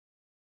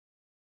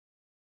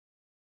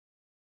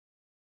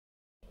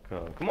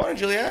Good morning,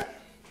 Juliet.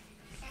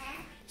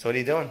 So what are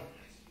you doing?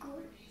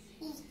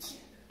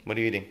 What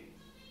are you eating?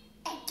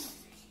 Eggs.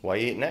 Why are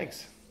you eating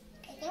eggs?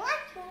 I want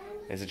one.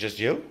 Is it just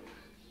you?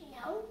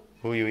 No.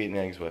 Who are you eating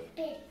eggs with?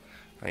 Big.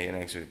 Are you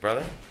eating eggs with your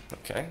brother?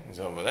 Okay, he's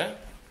over there.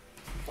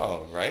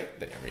 All right,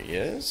 there he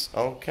is.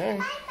 Okay.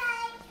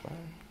 Bye-bye. Bye.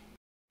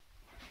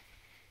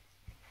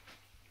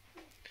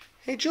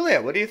 Hey,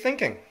 Juliet, what are you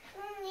thinking?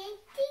 We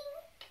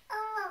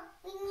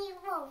need a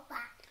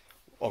robot.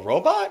 A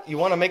robot? You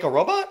want to make a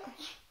robot?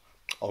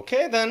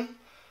 Okay, then.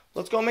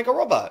 Let's go make a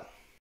robot.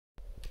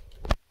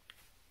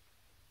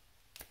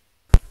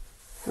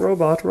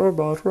 Robot,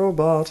 robot,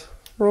 robot.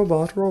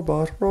 Robot,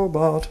 robot,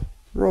 robot.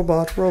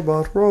 Robot,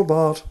 robot,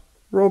 robot.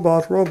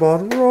 Robot,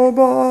 robot,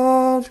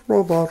 robot.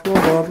 Robot,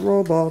 robot,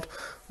 robot.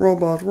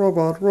 Robot,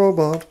 robot,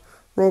 robot.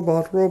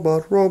 Robot,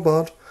 robot,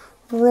 robot.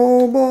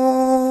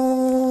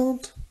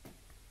 Robot.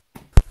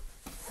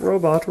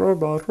 Robot,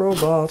 robot,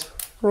 robot.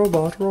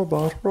 Robot,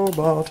 robot,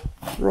 robot.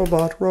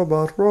 Robot,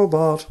 robot,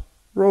 robot.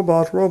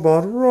 Robot,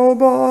 robot,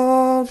 robot.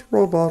 Robot,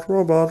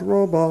 robot,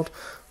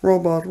 robot.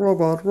 Robot,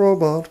 robot,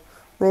 robot.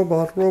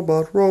 Robot,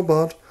 robot,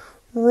 robot.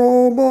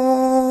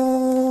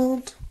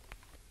 Robot.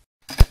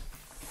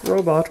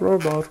 Robot,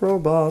 robot,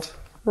 robot.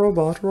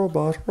 Robot,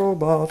 robot,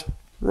 robot.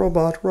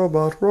 Robot,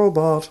 robot,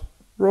 robot.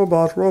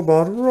 Robot,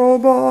 robot,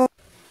 robot.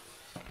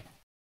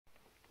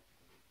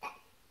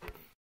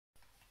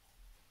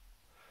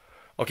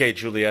 Okay,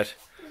 Juliet.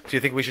 Do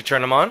you think we should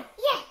turn them on?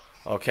 Yeah.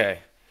 Okay.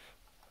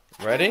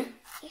 Ready?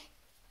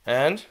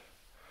 And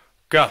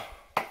go.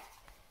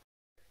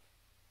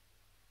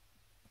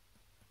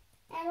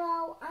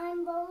 Hello,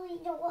 I'm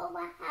Bully the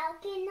robot. How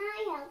can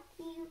I help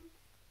you?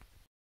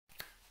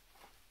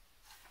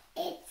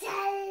 It's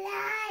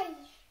alive.